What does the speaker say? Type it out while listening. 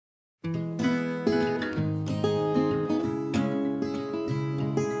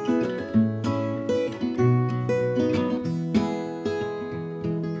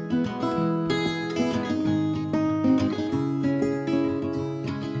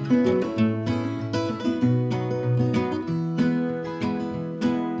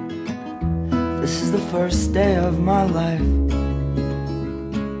This is the first day of my life.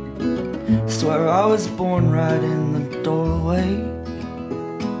 Swear I was born right in the doorway.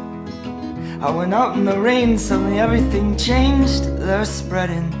 I went out in the rain, suddenly everything changed. They're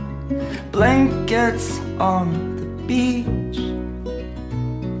spreading blankets on the beach.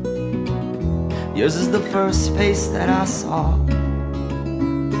 Yours is the first face that I saw.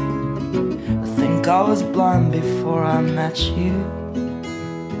 I think I was blind before I met you.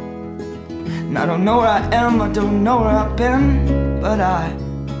 And I don't know where I am, I don't know where I've been, but I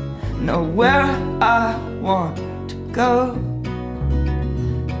know where I want to go.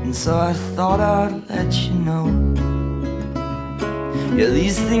 And so I thought I'd let you know. Yeah,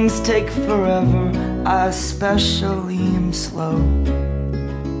 these things take forever, I especially am slow.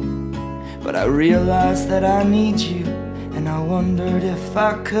 But I realized that I need you, and I wondered if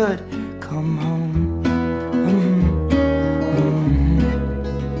I could come home.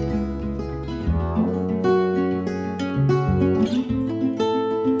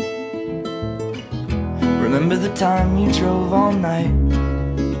 Remember the time you drove all night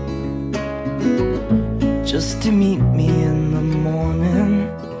just to meet me in the morning?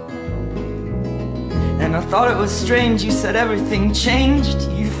 And I thought it was strange, you said everything changed.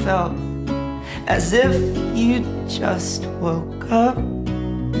 You felt as if you just woke up.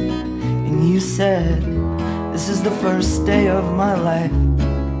 And you said, this is the first day of my life.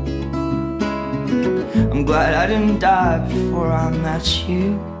 I'm glad I didn't die before I met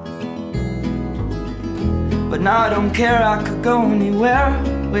you. But now I don't care, I could go anywhere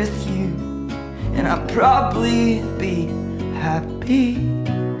with you, and I'd probably be happy.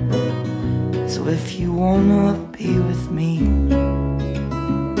 So if you wanna be with me,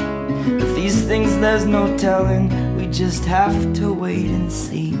 if these things there's no telling, we just have to wait and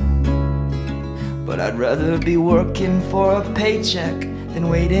see. But I'd rather be working for a paycheck than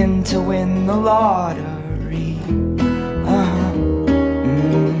waiting to win the lottery.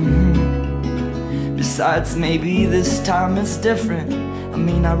 Besides, maybe this time it's different. I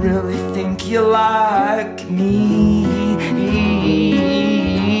mean, I really think you like me.